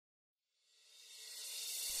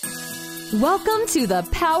Welcome to the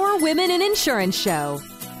Power Women in Insurance Show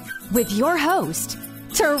with your host,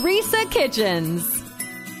 Teresa Kitchens.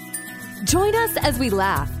 Join us as we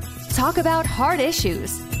laugh, talk about hard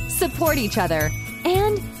issues, support each other,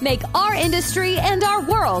 and make our industry and our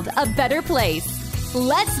world a better place.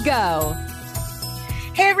 Let's go.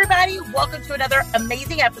 Hey, everybody. Welcome to another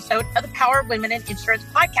amazing episode of the Power Women in Insurance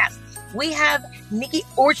podcast. We have Nikki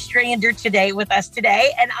Ostrander today with us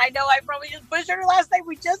today. And I know I probably just butchered her last name.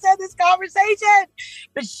 We just had this conversation.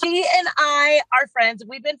 But she and I are friends.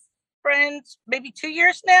 We've been friends maybe 2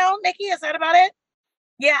 years now. Nikki, is that about it?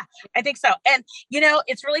 Yeah, I think so. And, you know,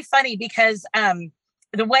 it's really funny because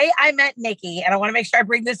the way I met Nikki, and I want to make sure I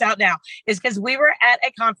bring this out now, is because we were at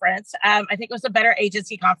a conference. I think it was a Better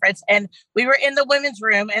Agency conference. And we were in the women's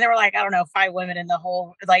room and there were like, I don't know, 5 women in the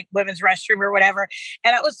whole like women's restroom or whatever.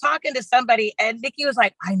 And I was talking to somebody and Nikki was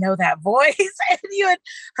like, I know that voice. And you had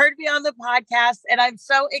heard me on the podcast. And I'm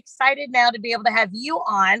so excited now to be able to have you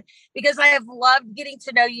on because I have loved getting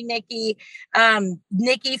to know you, Nikki.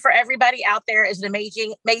 Nikki, for everybody out there, is an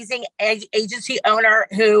amazing agency owner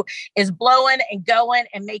who is blowing and going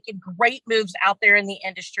and making great moves out there in the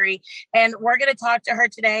industry. And we're going to talk to her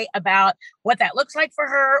today about what that looks like for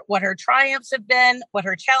her, what her triumphs have been, what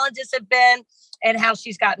her challenges have been, and how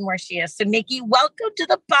she's gotten where she is. So Nikki, welcome to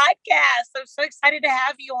the podcast. I'm so excited to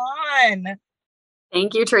have you on.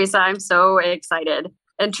 Thank you, Teresa. I'm so excited.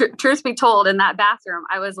 And truth be told, in that bathroom,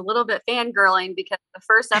 I was a little bit fangirling because the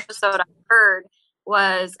first episode I heard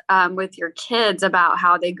was with your kids about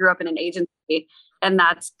how they grew up in an agency. And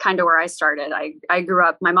that's kind of where I started. I grew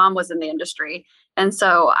up, my mom was in the industry. And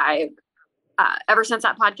so ever since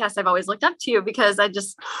that podcast, I've always looked up to you because I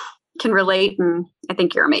just can relate and I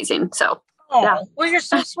think you're amazing. So, yeah. Well, you're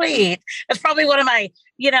so sweet. It's probably one of my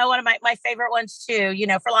favorite ones too,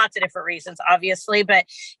 for lots of different reasons, obviously. But,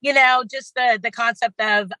 just the concept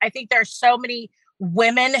of, I think there's so many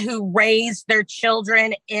women who raise their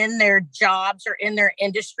children in their jobs or in their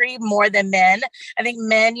industry more than men. I think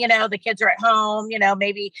men, the kids are at home,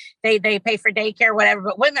 maybe they pay for daycare, whatever,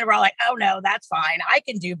 but women are all like, oh no, that's fine. I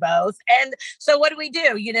can do both. And so what do?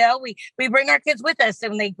 We bring our kids with us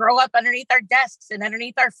and they grow up underneath our desks and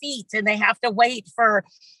underneath our feet and they have to wait for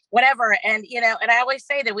whatever. And, and I always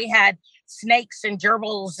say that we had snakes and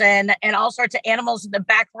gerbils and all sorts of animals in the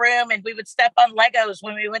back room. And we would step on Legos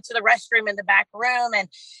when we went to the restroom in the back room. And,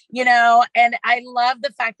 and I love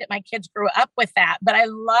the fact that my kids grew up with that, but I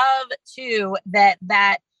love too, that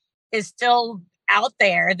is still out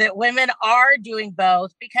there, that women are doing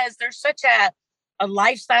both because there's such a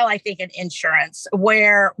lifestyle, I think, in insurance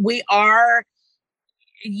where we are,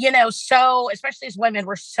 so especially as women,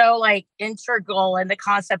 we're so like integral in the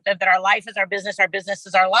concept of that our life is our business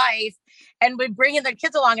is our life. And we bring in the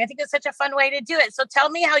kids along. I think it's such a fun way to do it. So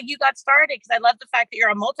tell me how you got started, because I love the fact that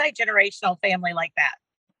you're a multi-generational family like that.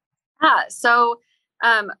 So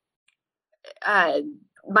my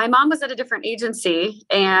mom was at a different agency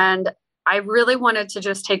and I really wanted to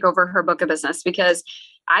just take over her book of business because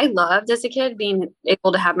I loved as a kid being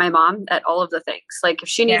able to have my mom at all of the things. Like if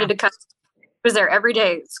she needed to come, was there every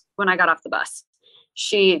day when I got off the bus.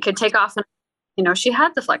 She could take off and, she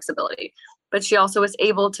had the flexibility, but she also was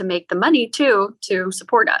able to make the money too, to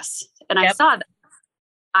support us. And I saw that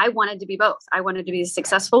I wanted to be both. I wanted to be a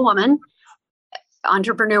successful woman,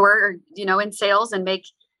 entrepreneur, in sales and make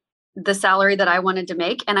the salary that I wanted to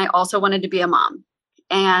make. And I also wanted to be a mom.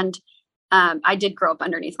 And I did grow up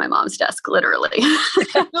underneath my mom's desk, literally.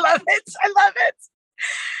 I love it.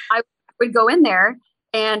 I would go in there.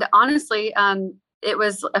 And honestly, it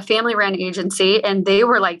was a family run agency and they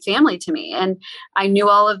were like family to me and I knew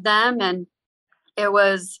all of them. And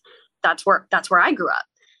that's where I grew up.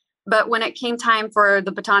 But when it came time for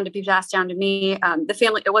the baton to be passed down to me,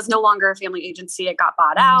 it was no longer a family agency. It got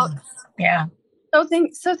bought out. Yeah. So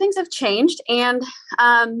things have changed and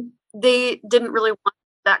they didn't really want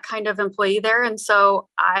that kind of employee there. And so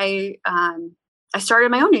I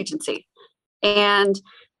started my own agency and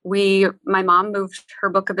my mom moved her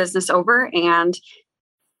book of business over and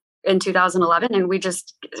in 2011 and we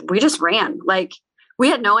just ran. Like we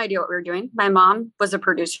had no idea what we were doing. My mom was a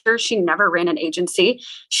producer. She never ran an agency.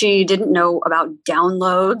 She didn't know about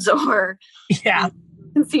downloads or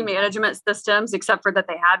agency management systems, except for that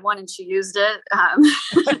they had one and she used it.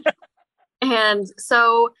 And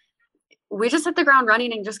so we just hit the ground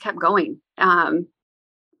running and just kept going.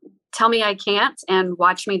 Tell me I can't and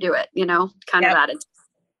watch me do it, kind of attitude.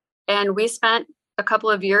 And we spent a couple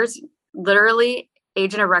of years literally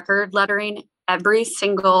agent of record lettering every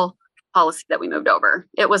single policy that we moved over.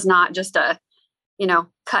 It was not just a,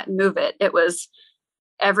 cut and move it. It was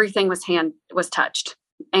everything was touched.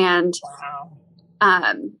 And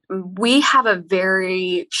we have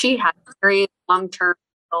she had a very long-term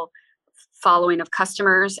following of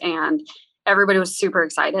customers, and everybody was super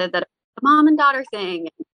excited that it was a mom and daughter thing.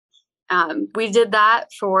 We did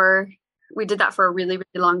that for a really, really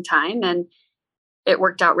long time, and it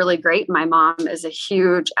worked out really great. My mom is a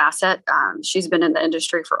huge asset. She's been in the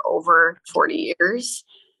industry for over 40 years.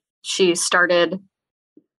 She started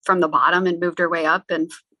from the bottom and moved her way up.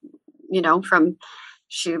 And,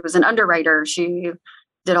 she was an underwriter. She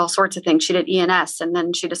did all sorts of things. She did E&S. And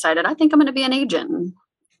then she decided, I think I'm going to be an agent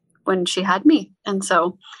when she had me. And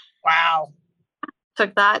so, wow,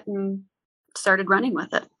 took that and started running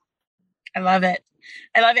with it. I love it.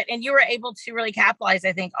 And you were able to really capitalize,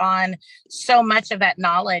 I think, on so much of that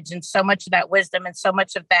knowledge and so much of that wisdom and so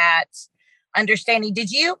much of that understanding.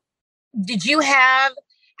 Did you have,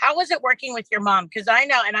 how was it working with your mom? Because I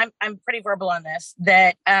know, and I'm pretty verbal on this,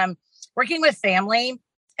 that working with family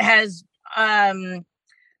has, I'm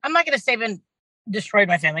not going to say been destroyed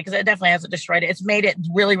my family, because it definitely hasn't destroyed it. It's made it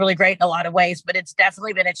really, really great in a lot of ways, but it's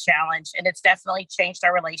definitely been a challenge, and it's definitely changed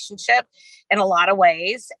our relationship in a lot of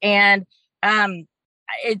ways. And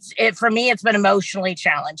for me, it's been emotionally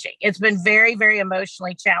challenging. It's been very, very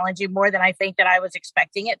emotionally challenging, more than I think that I was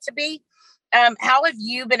expecting it to be. How have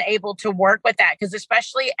you been able to work with that? Because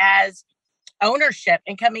especially as ownership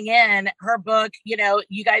and coming in, her book, you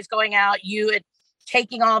guys going out, you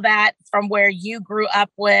taking all that from where you grew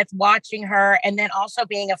up with, watching her, and then also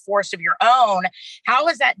being a force of your own. How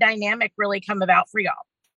has that dynamic really come about for y'all?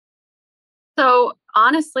 So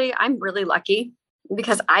honestly, I'm really lucky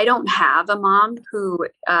because I don't have a mom who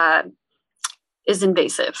is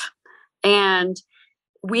invasive. And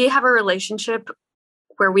we have a relationship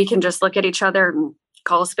where we can just look at each other and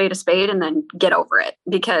call a spade and then get over it,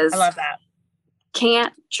 because I love that.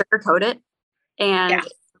 Can't sugarcoat it. And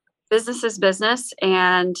business is business.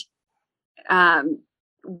 And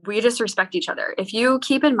we just respect each other. If you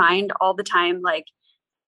keep in mind all the time,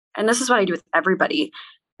 and this is what I do with everybody,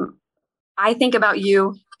 I think about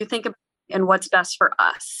you think about and what's best for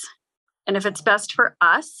us. And if it's best for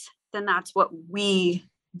us, then that's what we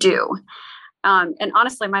do. And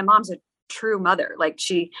honestly, my mom's a true mother.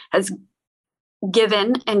 She has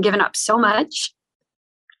given up so much.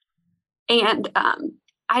 And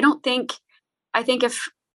I think if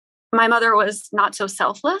my mother was not so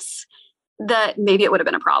selfless, that maybe it would have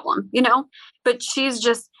been a problem, but she's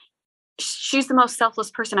the most selfless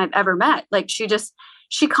person I've ever met.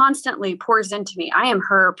 She constantly pours into me. I am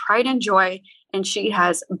her pride and joy, and she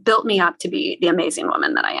has built me up to be the amazing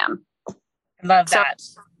woman that I am. I love that.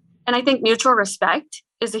 And I think mutual respect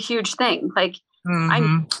is a huge thing.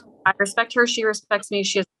 I respect her. She respects me.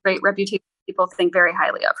 She has a great reputation. People think very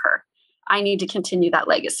highly of her. I need to continue that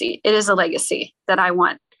legacy. It is a legacy that I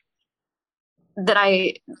want, that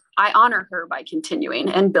I honor her by continuing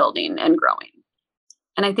and building and growing.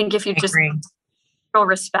 And I think if you just show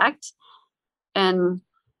respect, and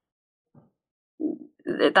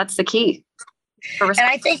that's the key. And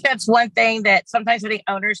I think that's one thing that sometimes I think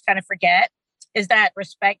owners kind of forget, is that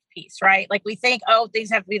respect piece, right? We think,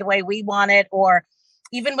 things have to be the way we want it. Or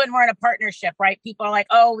even when we're in a partnership, right? People are like,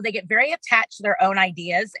 they get very attached to their own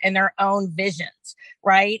ideas and their own visions,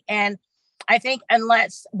 right? And I think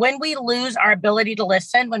when we lose our ability to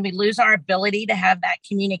listen, when we lose our ability to have that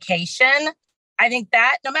communication, I think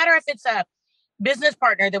that no matter if it's a business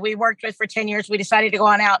partner that we worked with for 10 years, we decided to go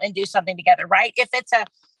on out and do something together, right? If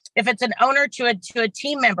it's an owner to a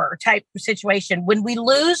team member type situation, when we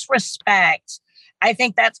lose respect, I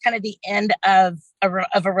think that's kind of the end of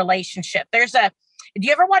a relationship. Do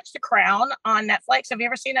you ever watch The Crown on Netflix? Have you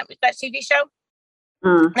ever seen that TV show?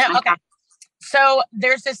 No? Okay. So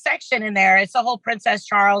there's this section in there. It's the whole Princess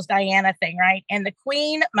Charles, Diana thing, right? And the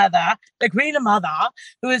Queen Mother,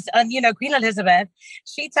 who is, Queen Elizabeth,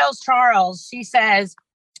 she tells Charles, she says,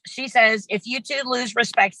 if you two lose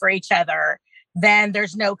respect for each other, then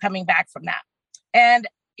there's no coming back from that. And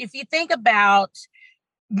if you think about,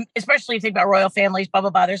 especially if you think about royal families, blah,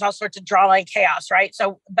 blah, blah, there's all sorts of drama and chaos, right?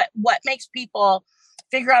 So, but what makes people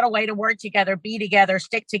figure out a way to work together, be together,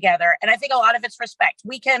 stick together? And I think a lot of it's respect.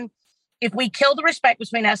 If we kill the respect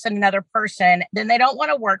between us and another person, then they don't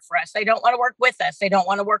want to work for us. They don't want to work with us. They don't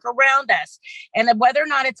want to work around us. And whether or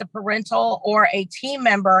not it's a parental or a team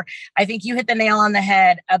member, I think you hit the nail on the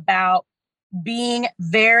head about being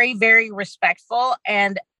very, very respectful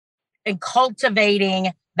and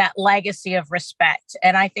cultivating that legacy of respect.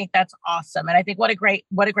 And I think that's awesome. And I think what a great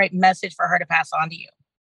message for her to pass on to you.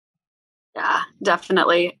 Yeah,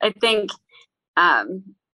 definitely. I think,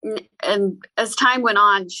 and as time went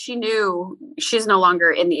on, she knew she's no longer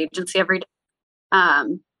in the agency every day.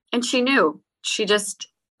 And she knew, she just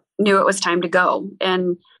knew it was time to go.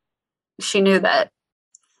 And she knew that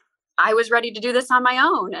I was ready to do this on my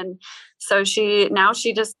own. And so she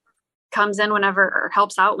just comes in whenever, or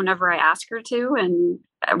helps out whenever I ask her to, and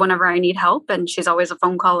whenever I need help. And she's always a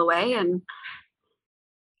phone call away, and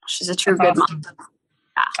she's a true good mom.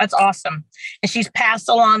 Yeah. That's awesome. And she's passed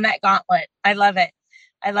along that gauntlet. I love it.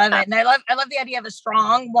 And I love the idea of a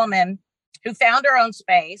strong woman who found her own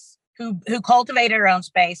space, who cultivated her own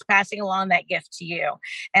space, passing along that gift to you.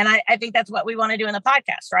 And I think that's what we want to do in the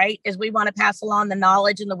podcast, right? Is we want to pass along the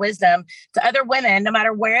knowledge and the wisdom to other women, no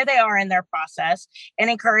matter where they are in their process, and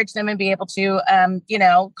encourage them and be able to,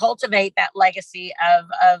 cultivate that legacy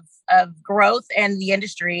of growth. And the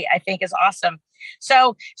industry, I think, is awesome.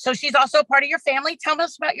 So she's also part of your family. Tell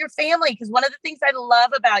us about your family, because one of the things I love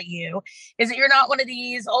about you is that you're not one of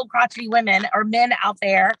these old crotchety women or men out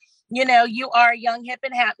there. You are young, hip,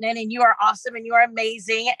 and happening, and you are awesome, and you are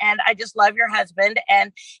amazing. And I just love your husband,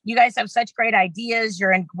 and you guys have such great ideas.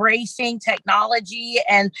 You're embracing technology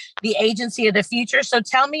and the agency of the future. So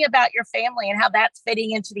tell me about your family and how that's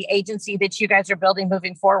fitting into the agency that you guys are building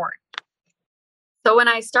moving forward. So when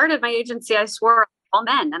I started my agency, I swore all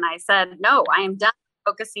men, and I said, no, I am done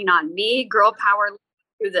focusing on me, girl power,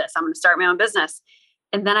 do this. I'm going to start my own business.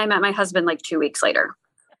 And then I met my husband like 2 weeks later.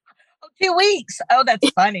 2 weeks. Oh, that's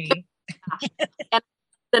funny. And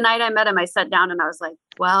the night I met him, I sat down and I was like,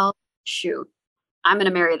 well, shoot, I'm going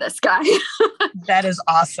to marry this guy. That is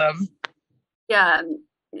awesome. Yeah.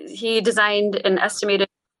 He designed and estimated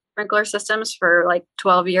sprinkler systems for like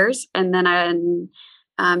 12 years. And then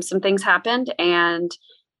some things happened, and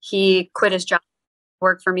he quit his job,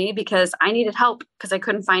 work for me, because I needed help, because I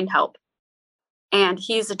couldn't find help. And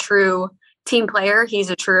he's a true team player. He's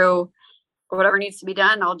a true, whatever needs to be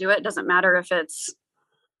done, I'll do it. Doesn't matter if it's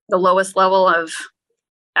the lowest level of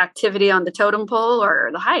activity on the totem pole or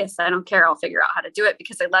the highest. I don't care. I'll figure out how to do it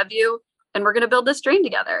because I love you, and we're going to build this dream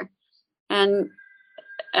together. And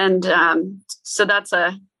so that's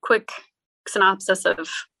a quick synopsis of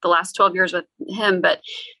the last 12 years with him. But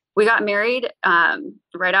we got married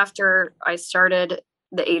right after I started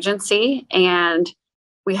the agency, and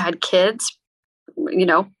we had kids,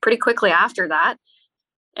 pretty quickly after that.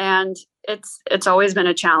 And it's always been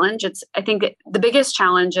a challenge. I think the biggest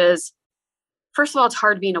challenge is, first of all, it's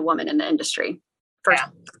hard being a woman in the industry. First, yeah.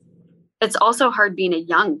 It's also hard being a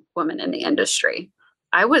young woman in the industry.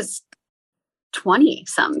 I was 20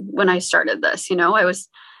 some when I started this, I was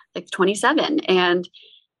like 27, and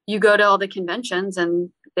you go to all the conventions and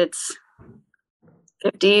it's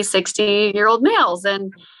 50, 60-year-old males.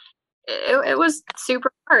 And it was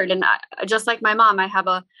super hard. And just like my mom, I have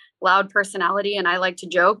a loud personality, and I like to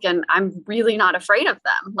joke, and I'm really not afraid of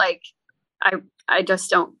them. Like I just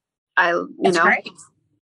don't, That's great.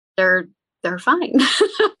 they're fine.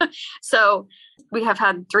 So we have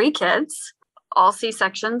had 3 kids, all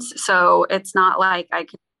C-sections. So it's not like I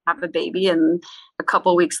can have a baby and a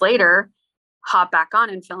couple weeks later hop back on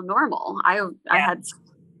and feel normal. I had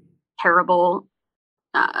terrible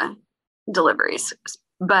deliveries,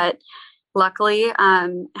 but luckily,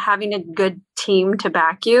 having a good team to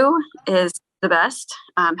back you is the best.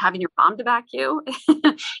 Having your mom to back you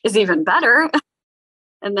is even better.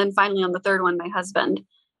 And then finally on the third one, my husband.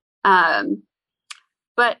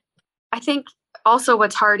 But I think also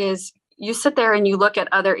what's hard is you sit there and you look at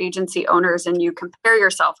other agency owners and you compare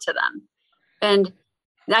yourself to them. And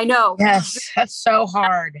I know. Yes, that's so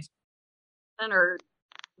hard. Or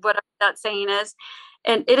whatever that saying is.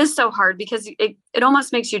 And it is so hard because it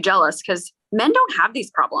almost makes you jealous, because men don't have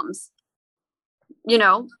these problems.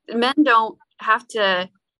 Men don't have to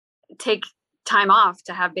take time off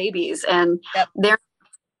to have babies, and they're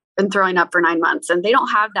been throwing up for 9 months, and they don't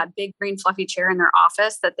have that big green fluffy chair in their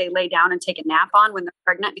office that they lay down and take a nap on when they're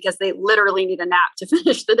pregnant, because they literally need a nap to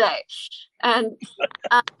finish the day. And,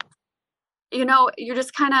 you're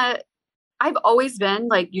just kind of, I've always been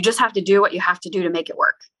like, you just have to do what you have to do to make it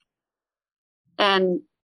work. And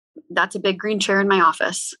that's a big green chair in my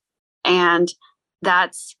office. And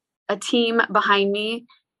that's a team behind me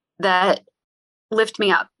that lift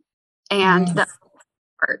me up. And that's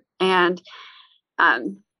part. And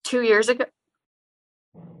 2 years ago,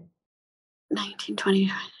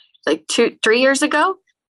 3 years ago,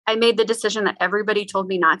 I made the decision that everybody told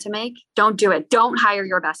me not to make. Don't do it. Don't hire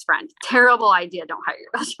your best friend. Terrible idea. Don't hire your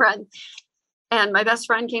best friend. And my best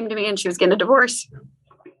friend came to me, and she was getting a divorce.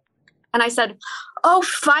 And I said, oh,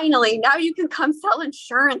 finally, now you can come sell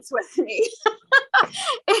insurance with me.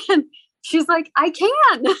 And she's like, I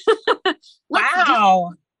can.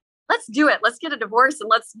 Wow. Let's do it. Let's get a divorce and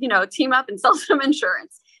let's, team up and sell some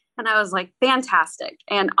insurance. And I was like, fantastic.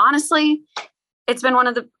 And honestly, it's been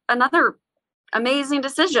another amazing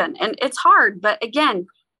decision. And it's hard, but again,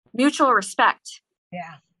 mutual respect.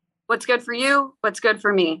 Yeah. What's good for you? What's good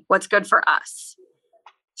for me? What's good for us?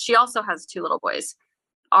 She also has 2 little boys.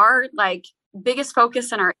 Our like biggest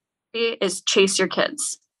focus in our is chase your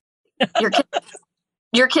kids.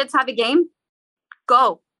 Your kids have a game.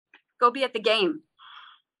 Go be at the game.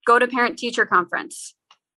 Go to parent teacher conference.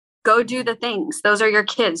 Go do the things. Those are your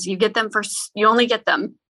kids. You only get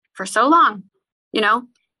them for so long,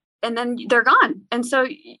 and then they're gone. And so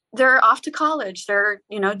they're off to college. They're,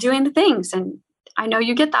 doing the things. And I know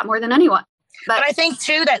you get that more than anyone. But I think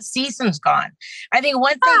too, that season's gone. I think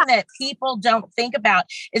one thing that people don't think about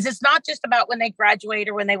is it's not just about when they graduate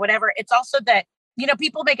or when they whatever. It's also that,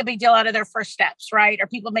 people make a big deal out of their first steps, right? Or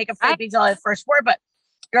people make a big deal out of their first word,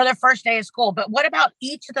 or their first day of school. But what about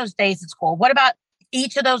each of those days at school? What about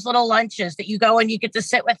each of those little lunches that you go and you get to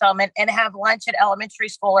sit with them and have lunch at elementary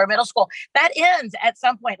school or middle school? That ends at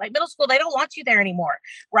some point. Like middle school, they don't want you there anymore,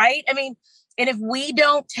 right? I mean, and if we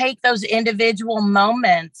don't take those individual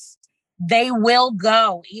moments, they will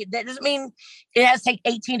go. That doesn't mean it has to take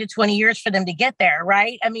 18 to 20 years for them to get there,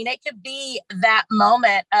 right? I mean, it could be that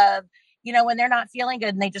moment of, when they're not feeling good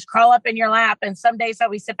and they just crawl up in your lap. And some days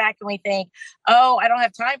we sit back and we think, oh, I don't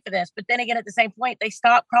have time for this. But then again, at the same point, they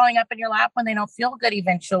stop crawling up in your lap when they don't feel good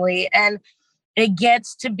eventually. And it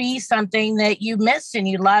gets to be something that you miss and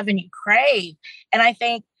you love and you crave. And I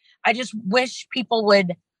just wish people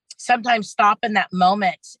would sometimes stop in that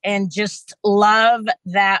moment and just love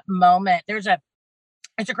that moment. It's a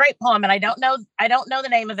great poem, and I don't know the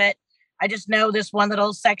name of it. I just know this one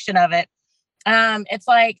little section of it. It's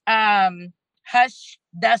like, hush,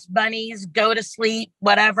 dust bunnies, go to sleep,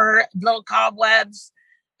 whatever, little cobwebs,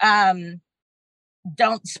 don't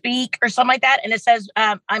speak, or something like that. And it says,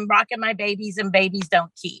 I'm rocking my babies and babies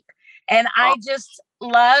don't keep. And I just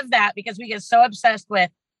love that because we get so obsessed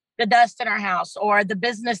with the dust in our house or the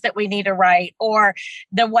business that we need to write or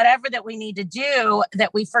the whatever that we need to do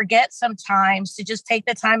that we forget sometimes to just take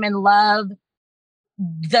the time and love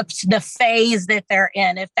the phase that they're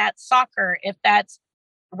in. If that's soccer, if that's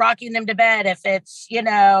rocking them to bed, if it's,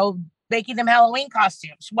 making them Halloween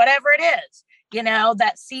costumes, whatever it is,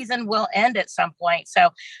 that season will end at some point. So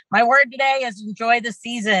my word today is enjoy the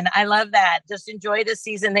season. I love that. Just enjoy the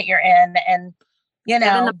season that you're in. And,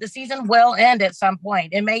 the season will end at some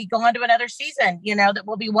point. It may go on to another season, that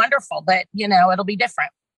will be wonderful, but, it'll be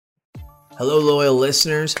different. Hello, loyal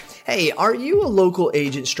listeners. Hey, are you a local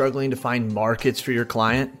agent struggling to find markets for your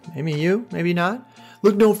client? Maybe you, maybe not.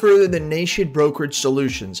 Look no further than Nation Brokerage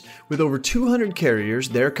Solutions. With over 200 carriers,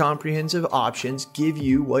 their comprehensive options give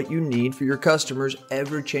you what you need for your customers'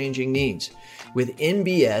 ever-changing needs. With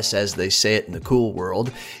NBS, as they say it in the cool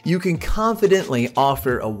world, you can confidently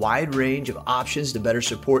offer a wide range of options to better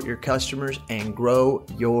support your customers and grow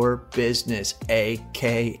your business,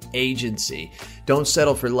 aka agency. Don't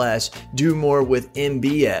settle for less. Do more with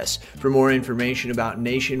NBS. For more information about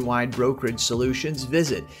nationwide brokerage solutions,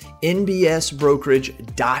 visit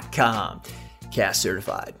nbsbrokerage.com. CAS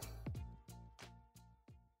certified.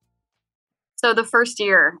 So the first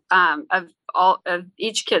year of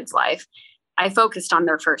each kid's life, I focused on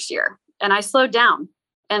their first year and I slowed down.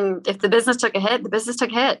 And if the business took a hit, the business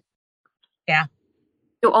took a hit. Yeah.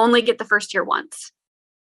 You only get the first year once.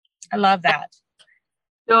 I love that.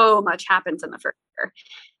 So much happens in the first year.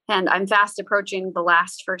 And I'm fast approaching the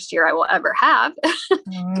last first year I will ever have.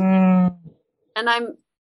 And I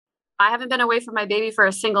haven't been away from my baby for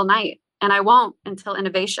a single night, and I won't until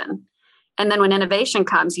innovation. And then when innovation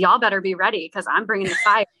comes, y'all better be ready because I'm bringing the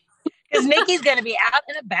fire. Because Nikki's going to be out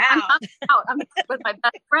and about. I'm with my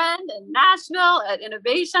best friend in Nashville at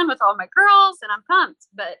Innovation with all my girls, and I'm pumped.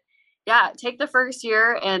 But yeah, take the first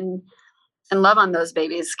year and love on those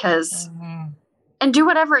babies and do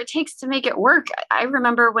whatever it takes to make it work. I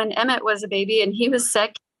remember when Emmett was a baby and he was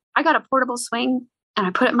sick, I got a portable swing and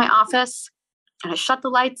I put it in my office and I shut the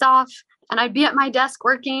lights off and I'd be at my desk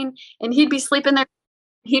working and he'd be sleeping there.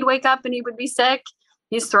 He'd wake up and he would be sick.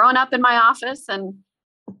 He's throwing up in my office. And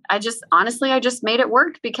I just made it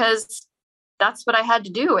work because that's what I had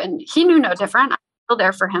to do. And he knew no different. I'm still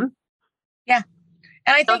there for him. Yeah.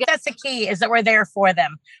 And I think that's the key is that we're there for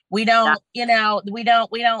them. We don't,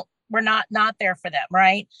 we're not there for them.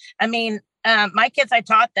 Right. I mean, my kids, I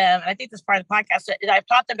taught them, and I think this is part of the podcast, I've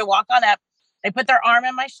taught them to walk on up. They put their arm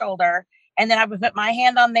on my shoulder And then I would put my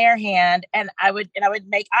hand on their hand and I would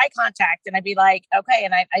make eye contact and I'd be like, okay.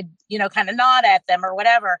 And I kind of nod at them or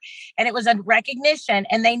whatever. And it was a recognition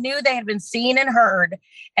and they knew they had been seen and heard.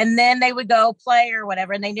 And then they would go play or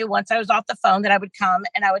whatever. And they knew once I was off the phone that I would come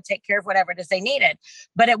and I would take care of whatever it is they needed.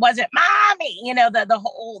 But it wasn't mommy,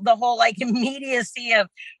 the whole like immediacy of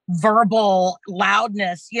verbal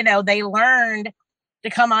loudness, they learned to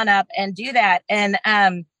come on up and do that. And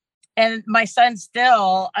my son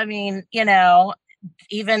still,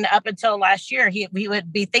 even up until last year, he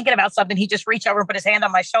would be thinking about something. He'd just reach over and put his hand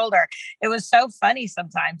on my shoulder. It was so funny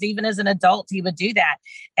sometimes, even as an adult, he would do that.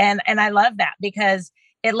 And I love that because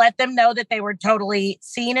it let them know that they were totally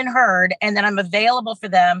seen and heard and that I'm available for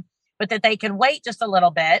them, but that they can wait just a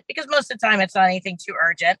little bit because most of the time it's not anything too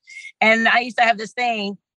urgent. And I used to have this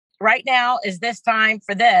thing, right now is this time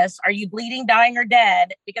for this. Are you bleeding, dying, or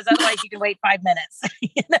dead? Because otherwise you can wait 5 minutes,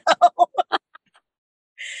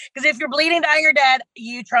 Because if you're bleeding, dying, or dead,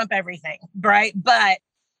 you trump everything, right? But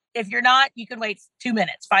if you're not, you can wait 2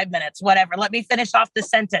 minutes, 5 minutes, whatever. Let me finish off the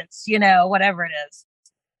sentence, whatever it is.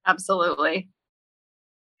 Absolutely.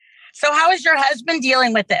 So how is your husband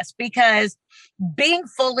dealing with this? Because being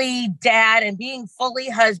fully dad and being fully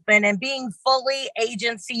husband and being fully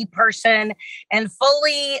agency person and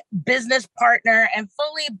fully business partner and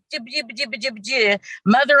fully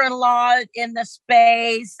mother-in-law in the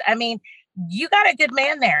space. I mean, you got a good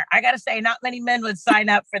man there. I got to say, not many men would sign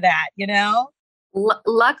up for that,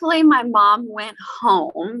 Luckily, my mom went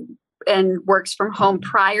home and works from home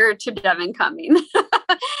prior to Devin coming.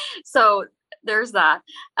 So there's that.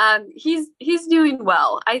 He's doing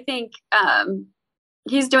well. I think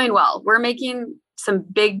he's doing well. We're making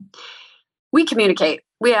we communicate.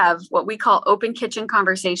 We have what we call open kitchen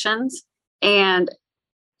conversations. And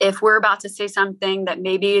if we're about to say something that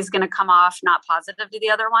maybe is going to come off not positive to the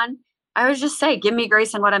other one, I would just say, give me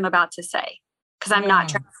grace in what I'm about to say, because I'm not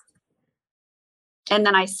trying. And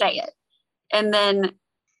then I say it. And then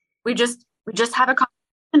we just have a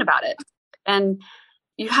conversation about it. And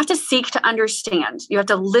you have to seek to understand. You have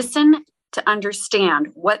to listen to understand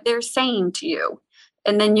what they're saying to you.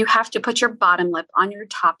 And then you have to put your bottom lip on your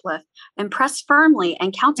top lip and press firmly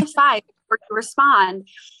and count to 5 before you respond,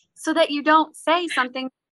 so that you don't say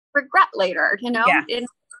something regret later, Yeah.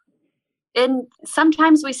 And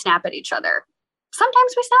sometimes we snap at each other.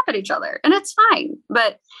 And it's fine.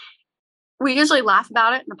 But we usually laugh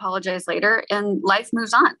about it and apologize later, and life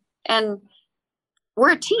moves on. And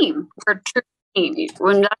we're a team. We're a true team.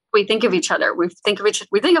 When we think of each other, we think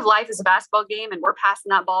of life as a basketball game, and we're passing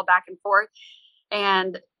that ball back and forth.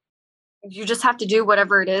 And you just have to do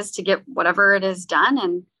whatever it is to get whatever it is done.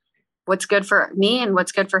 And what's good for me and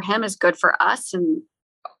what's good for him is good for us. And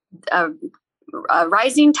a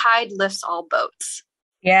rising tide lifts all boats.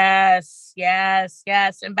 Yes.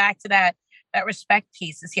 And back to that respect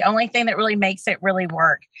piece is the only thing that really makes it really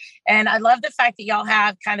work. And I love the fact that y'all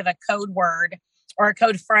have kind of a code word or a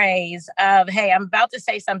code phrase of, hey, I'm about to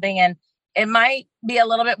say something and it might be a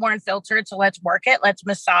little bit more unfiltered. So let's work it. Let's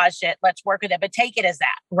massage it. Let's work with it, but take it as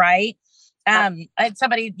that, right? I had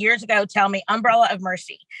somebody years ago tell me umbrella of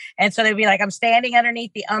mercy. And so they'd be like, I'm standing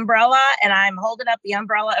underneath the umbrella and I'm holding up the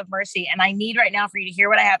umbrella of mercy. And I need right now for you to hear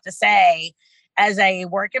what I have to say as a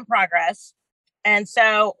work in progress. And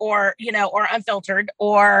so, or unfiltered,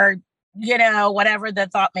 or, whatever the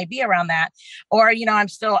thought may be around that, or, I'm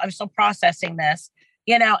still processing this,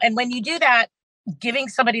 and when you do that, giving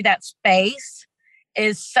somebody that space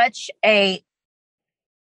is such a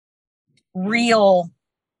real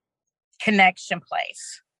connection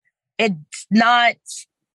place. It's not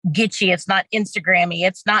gitchy. It's not Instagrammy.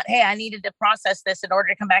 It's not, hey, I needed to process this in order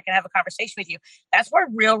to come back and have a conversation with you. That's where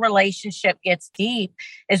real relationship gets deep,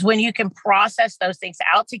 is when you can process those things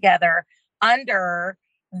out together under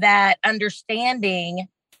that understanding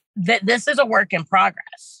that this is a work in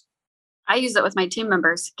progress. I use it with my team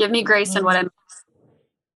members. Give me grace in what I'm,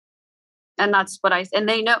 and that's what and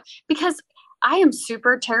they know, because I am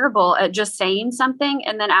super terrible at just saying something.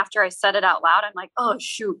 And then after I said it out loud, I'm like, oh,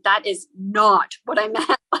 shoot, that is not what I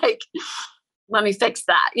meant. Like, let me fix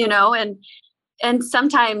that, and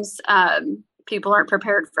sometimes people aren't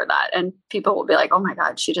prepared for that. And people will be like, oh my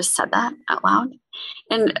God, she just said that out loud.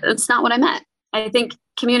 And it's not what I meant. I think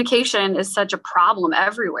communication is such a problem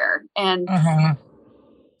everywhere. And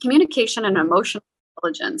communication and emotional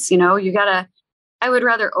intelligence, I would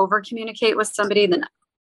rather over communicate with somebody than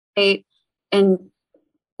communicate. And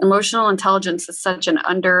emotional intelligence is such an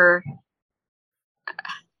under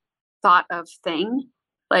thought of thing.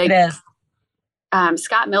 Like, it is.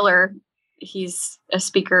 Scott Miller, he's a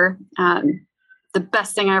speaker. the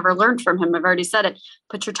best thing I ever learned from him. I've already said it.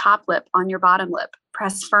 Put your top lip on your bottom lip,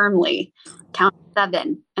 press firmly, count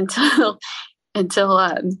 7 until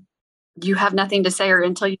you have nothing to say, or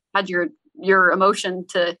until you had your emotion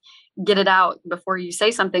to get it out before you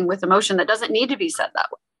say something with emotion that doesn't need to be said that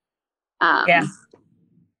way.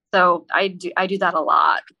 So I do that a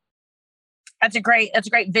lot. That's a great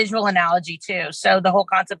visual analogy too. So the whole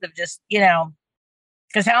concept of just,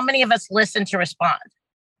 because how many of us listen to respond?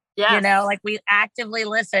 Yeah. Like we actively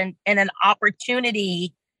listen in an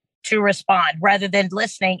opportunity to respond rather than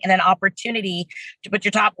listening in an opportunity to put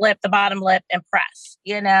your top lip, the bottom lip, and press.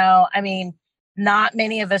 I mean, not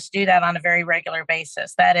many of us do that on a very regular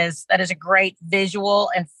basis. That is a great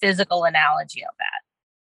visual and physical analogy of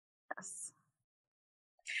that. Yes.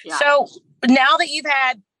 Yeah. So now that you've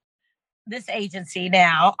had this agency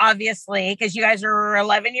now, obviously, because you guys are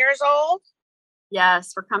 11 years old.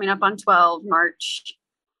 Yes, we're coming up on 12 March.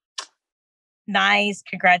 Nice.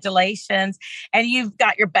 Congratulations. And you've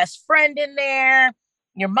got your best friend in there.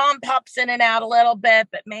 Your mom pops in and out a little bit,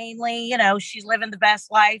 but mainly, she's living the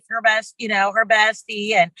best life, her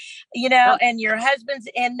bestie, and, and your husband's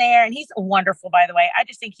in there, and he's wonderful, by the way. I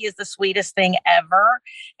just think he is the sweetest thing ever.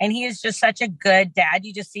 And he is just such a good dad.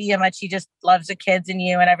 You just see how much he just loves the kids and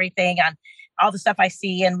you and everything on all the stuff I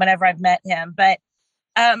see and whenever I've met him. But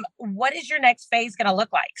what is your next phase going to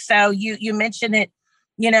look like? So you mentioned it,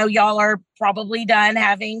 y'all are probably done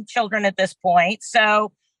having children at this point.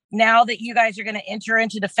 So now that you guys are going to enter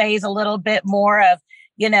into the phase a little bit more of,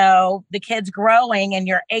 the kids growing and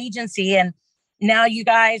your agency, and now you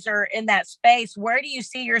guys are in that space, where do you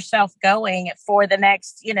see yourself going for the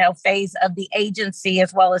next, phase of the agency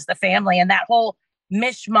as well as the family and that whole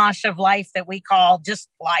mishmash of life that we call just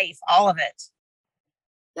life, all of it?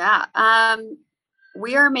 Yeah.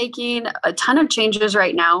 We are making a ton of changes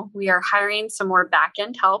right now. We are hiring some more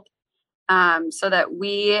back-end help so that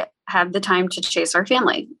we have the time to chase our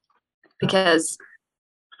family, because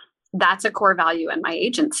that's a core value in my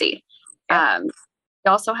agency. We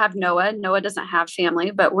also have Noah. Noah doesn't have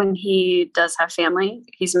family, but when he does have family,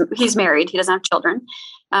 he's married. He doesn't have children.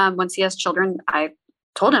 Once he has children, I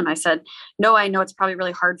told him, I said, Noah, I know it's probably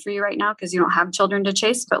really hard for you right now because you don't have children to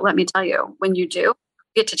chase, but let me tell you, when you do, you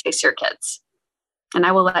get to chase your kids. And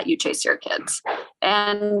I will let you chase your kids.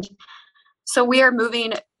 And so we are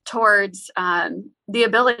moving towards the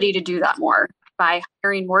ability to do that more by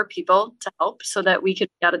hiring more people to help so that we could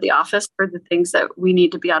be out of the office for the things that we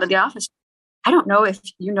need to be out of the office. I don't know if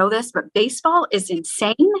you know this, but baseball is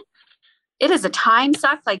insane. It is a time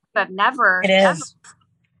suck like you have never. It is.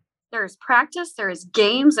 There's practice, there's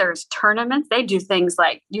games, there's tournaments. They do things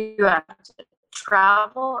like you have to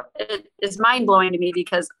travel. It is mind blowing to me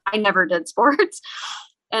because I never did sports,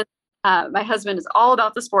 and my husband is all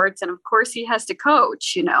about the sports, and of course he has to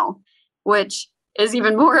coach, which is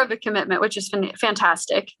even more of a commitment, which is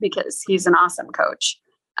fantastic because he's an awesome coach.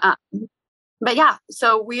 But yeah,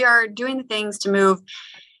 so we are doing the things to move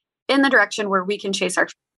in the direction where we can chase our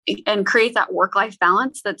and create that work-life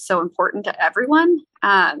balance that's so important to everyone.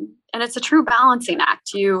 And it's a true balancing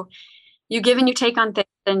act. You give and you take on things,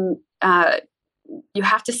 and you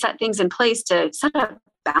have to set things in place to set up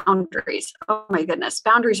boundaries. Oh my goodness.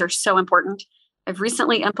 Boundaries are so important. I've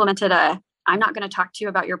recently implemented I'm not going to talk to you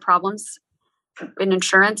about your problems in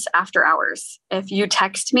insurance after hours. If you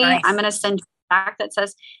text me, nice. I'm going to send you back that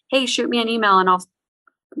says, hey, shoot me an email and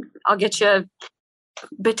I'll get you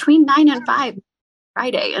between 9 and 5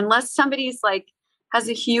 Friday, unless somebody's has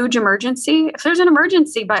a huge emergency. If there's an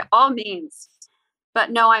emergency, by all means,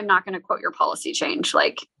 but no, I'm not going to quote your policy change.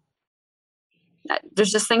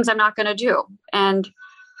 There's just things I'm not going to do. And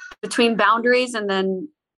between boundaries and then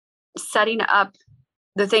setting up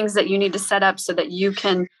the things that you need to set up so that you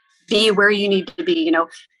can be where you need to be,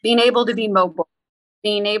 being able to be mobile,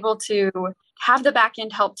 being able to have the back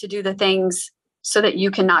end help to do the things so that you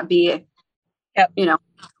cannot be,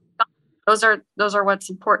 those are what's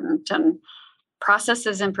important, and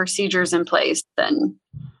processes and procedures in place. And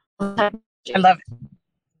I love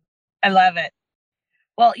it.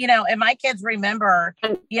 Well, and my kids remember,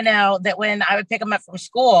 that when I would pick them up from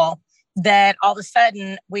school, that all of a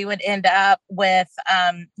sudden we would end up with,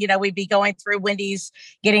 we'd be going through Wendy's,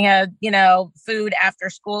 getting food after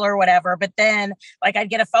school or whatever. But then I'd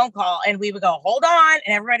get a phone call and we would go, hold on.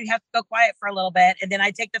 And everybody would have to go quiet for a little bit. And then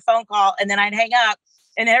I'd take the phone call and then I'd hang up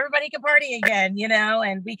and everybody could party again,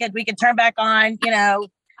 and we could turn back on,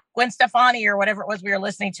 Gwen Stefani or whatever it was we were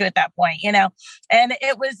listening to at that point, and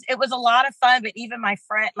it was a lot of fun. But even my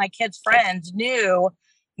kids' friends knew,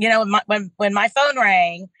 when my phone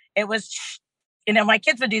rang, it was, my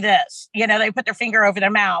kids would do this, they put their finger over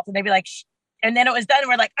their mouth and they'd be like, shh, And then it was done. And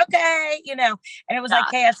we're like, okay, and it was like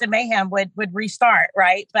chaos and mayhem would restart.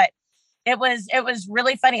 Right. But it was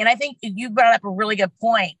really funny. And I think you brought up a really good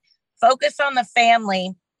point. Focus on the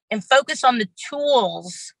family and focus on the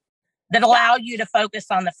tools that allow you to focus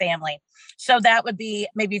on the family. So that would be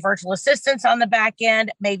maybe virtual assistants on the back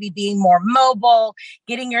end, maybe being more mobile,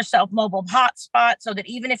 getting yourself mobile hotspot so that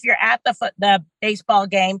even if you're at the baseball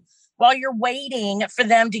game, while you're waiting for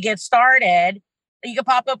them to get started, you can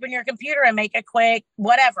pop open your computer and make a quick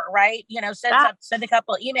whatever, right? Send a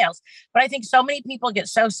couple of emails. But I think so many people get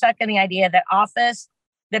so stuck in the idea that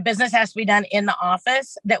business has to be done in the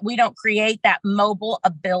office, that we don't create that mobile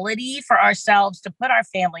ability for ourselves to put our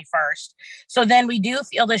family first. So then we do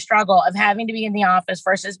feel the struggle of having to be in the office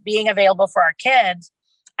versus being available for our kids.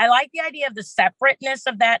 I like the idea of the separateness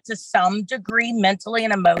of that to some degree, mentally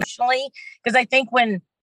and emotionally, because I think when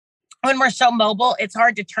we're so mobile, it's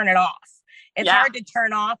hard to turn it off. It's hard to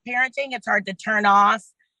turn off parenting. It's hard to turn off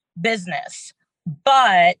business.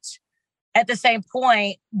 But at the same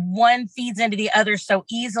point, one feeds into the other so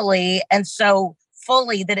easily and so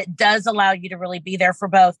fully that it does allow you to really be there for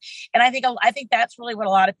both. And I think that's really what a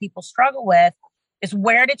lot of people struggle with, is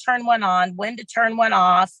where to turn one on, when to turn one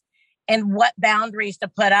off, and what boundaries to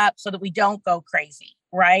put up so that we don't go crazy,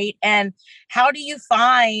 right? And how do you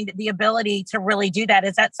find the ability to really do that?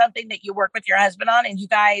 Is that something that you work with your husband on, and you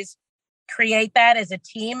guys create that as a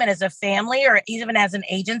team and as a family, or even as an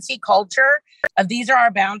agency culture of these are our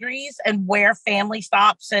boundaries and where family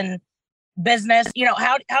stops and business?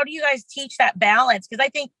 How do you guys teach that balance? Because I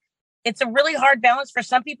think it's a really hard balance for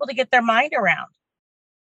some people to get their mind around.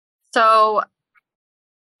 So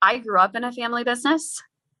I grew up in a family business,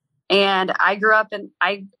 and I grew up in,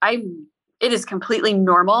 it is completely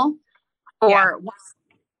normal for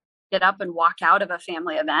get up and walk out of a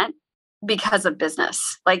family event because of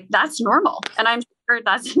business. Like, that's normal. And I'm sure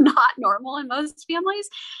that's not normal in most families.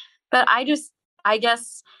 But I guess,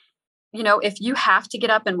 if you have to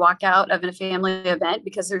get up and walk out of a family event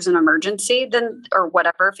because there's an emergency, then, or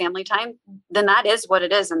whatever, family time, then that is what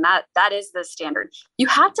it is. And that is the standard. You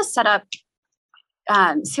have to set up,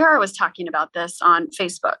 Sarah was talking about this on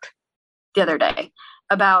Facebook the other day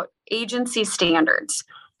about agency standards.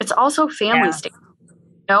 It's also family standards,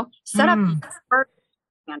 set up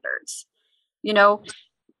standards.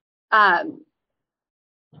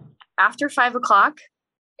 After 5:00,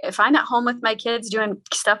 if I'm at home with my kids doing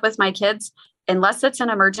stuff with my kids, unless it's an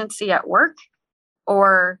emergency at work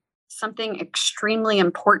or something extremely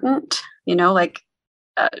important, like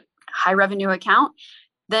a high revenue account,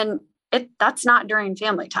 then that's not during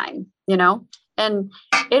family time, and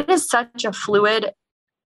it is such a fluid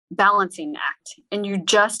balancing act. And you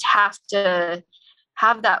just have to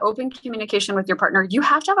have that open communication with your partner. You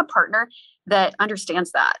have to have a partner that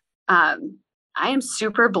understands that. I am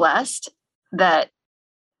super blessed that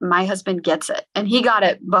my husband gets it, and he got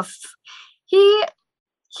it. He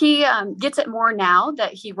gets it more now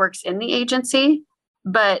that he works in the agency,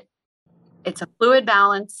 but it's a fluid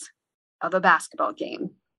balance of a basketball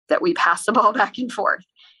game that we pass the ball back and forth.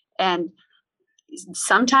 And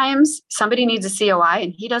sometimes somebody needs a COI,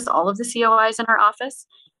 and he does all of the COIs in our office.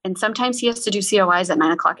 And sometimes he has to do COIs at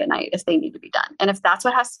 9:00 at night if they need to be done. And if that's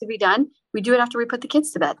what has to be done, we do it after we put the kids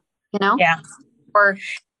to bed, Yeah. Or,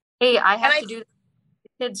 hey, I have to do the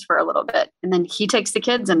kids for a little bit. And then he takes the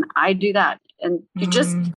kids and I do that. And you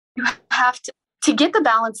have to get the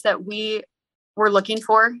balance that we were looking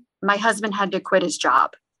for. My husband had to quit his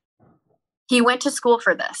job. He went to school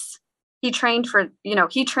for this. He trained for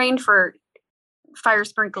fire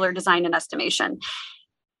sprinkler design and estimation.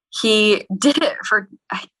 He did it for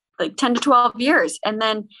like 10 to 12 years. And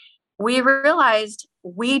then we realized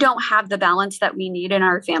we don't have the balance that we need in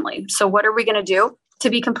our family. So what are we going to do? To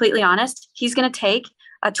be completely honest, he's going to take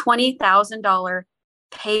a $20,000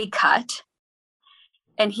 pay cut,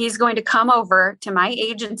 and he's going to come over to my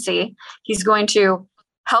agency. He's going to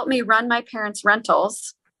help me run my parents'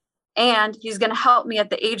 rentals, and he's going to help me at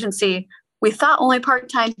the agency. We thought only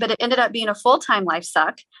part-time, but it ended up being a full-time life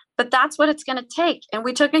suck. But that's what it's going to take. And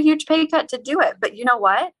we took a huge pay cut to do it. But you know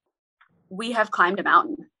what? We have climbed a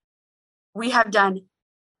mountain. We have done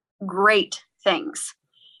great things.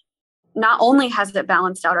 Not only has it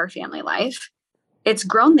balanced out our family life, it's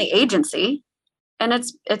grown the agency, and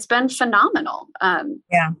it's been phenomenal.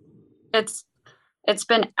 It's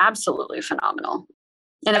been absolutely phenomenal.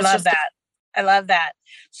 And I love that.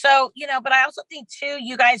 So, but I also think too,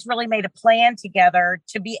 you guys really made a plan together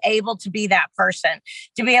to be able to be that person,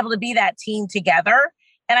 to be able to be that team together.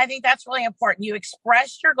 And I think that's really important. You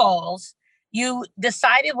expressed your goals. You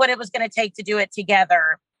decided what it was going to take to do it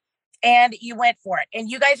together, and you went for it.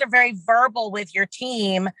 And you guys are very verbal with your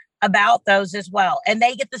team about those as well. And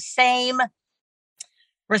they get the same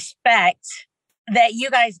respect that you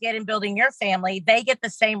guys get in building your family. They get the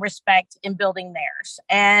same respect in building theirs.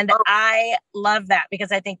 And I love that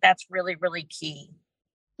because I think that's really, really key.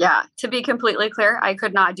 Yeah. To be completely clear, I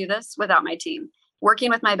could not do this without my team. Working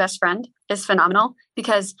with my best friend is phenomenal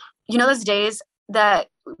because those days that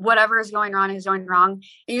whatever is going on is going wrong.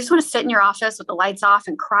 You just want to sit in your office with the lights off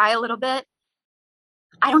and cry a little bit.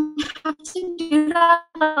 I don't have to do that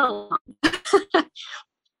alone.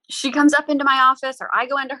 She comes up into my office or I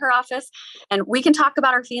go into her office and we can talk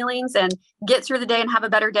about our feelings and get through the day and have a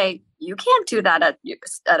better day. You can't do that at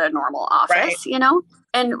a normal office, right.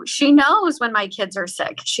 And she knows when my kids are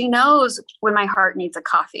sick. She knows when my heart needs a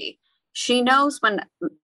coffee. She knows when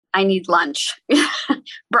I need lunch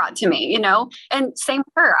brought to me, and same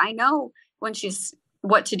with her. I know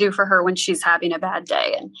what to do for her when she's having a bad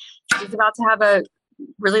day and she's about to have a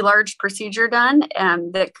really large procedure done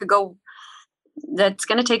and that's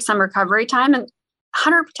going to take some recovery time, and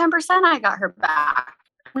 110% I got her back.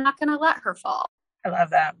 I'm not going to let her fall. I love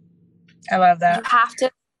that. You have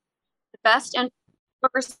to the best and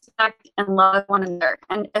respect and love one another.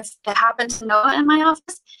 And if it happens to Noah in my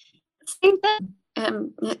office, same thing.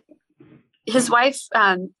 His wife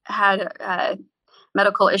had a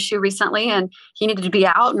medical issue recently and he needed to be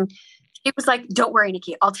out, and he was like, "Don't worry,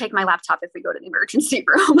 Nikki, I'll take my laptop if we go to the emergency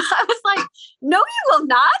room." I was like, "No, you will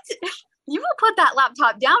not. You will put that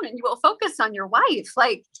laptop down and you will focus on your wife.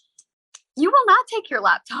 Like, you will not take your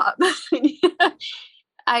laptop."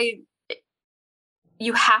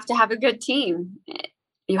 You have to have a good team.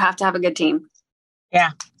 You have to have a good team.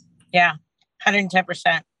 Yeah.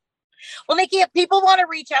 110%. Well, Nikki, if people want to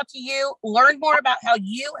reach out to you, learn more about how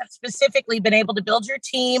you have specifically been able to build your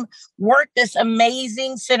team, work this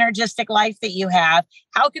amazing synergistic life that you have,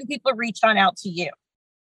 how can people reach on out to you?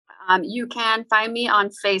 You can find me on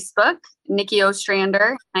Facebook, Nikki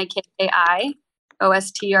Ostrander, Nikiostrader,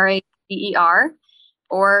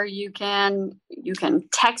 or you can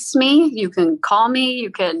text me, you can call me, you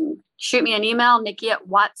can shoot me an email,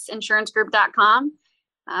 Nikki@WattsInsuranceGroup.com.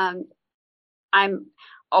 I'm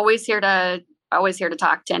always here to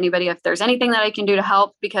talk to anybody if there's anything that I can do to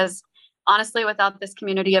help, because honestly, without this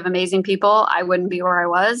community of amazing people, I wouldn't be where I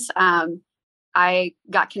was. I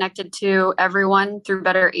got connected to everyone through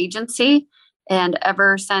Better Agency. And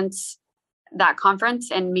ever since that conference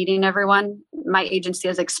and meeting everyone, my agency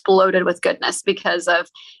has exploded with goodness because of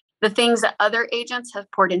the things that other agents have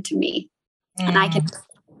poured into me. And I can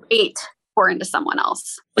pour into someone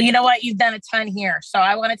else. Well, you know what? You've done a ton here. So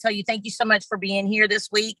I want to tell you, thank you so much for being here this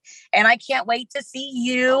week. And I can't wait to see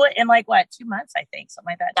you in 2 months, I think.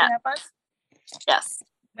 Something like that. Yeah. 2.5 months? Yes.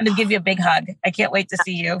 I'm going to give you a big hug. I can't wait to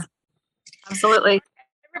see you. Absolutely.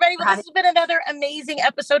 Everybody, well, this has been another amazing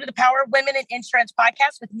episode of the Power of Women in Insurance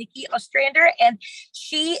podcast with Nikki Ostrander, and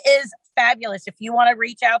she is fabulous. If you want to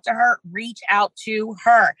reach out to her, reach out to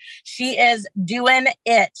her. She is doing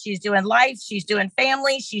it. She's doing life. She's doing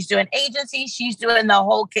family. She's doing agency. She's doing the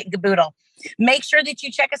whole kit and caboodle. Make sure that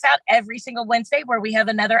you check us out every single Wednesday where we have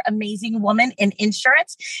another amazing woman in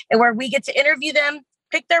insurance and where we get to interview them,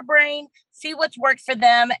 pick their brain, see what's worked for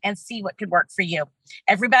them, and see what could work for you.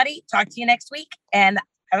 Everybody, talk to you next week and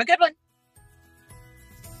have a good one.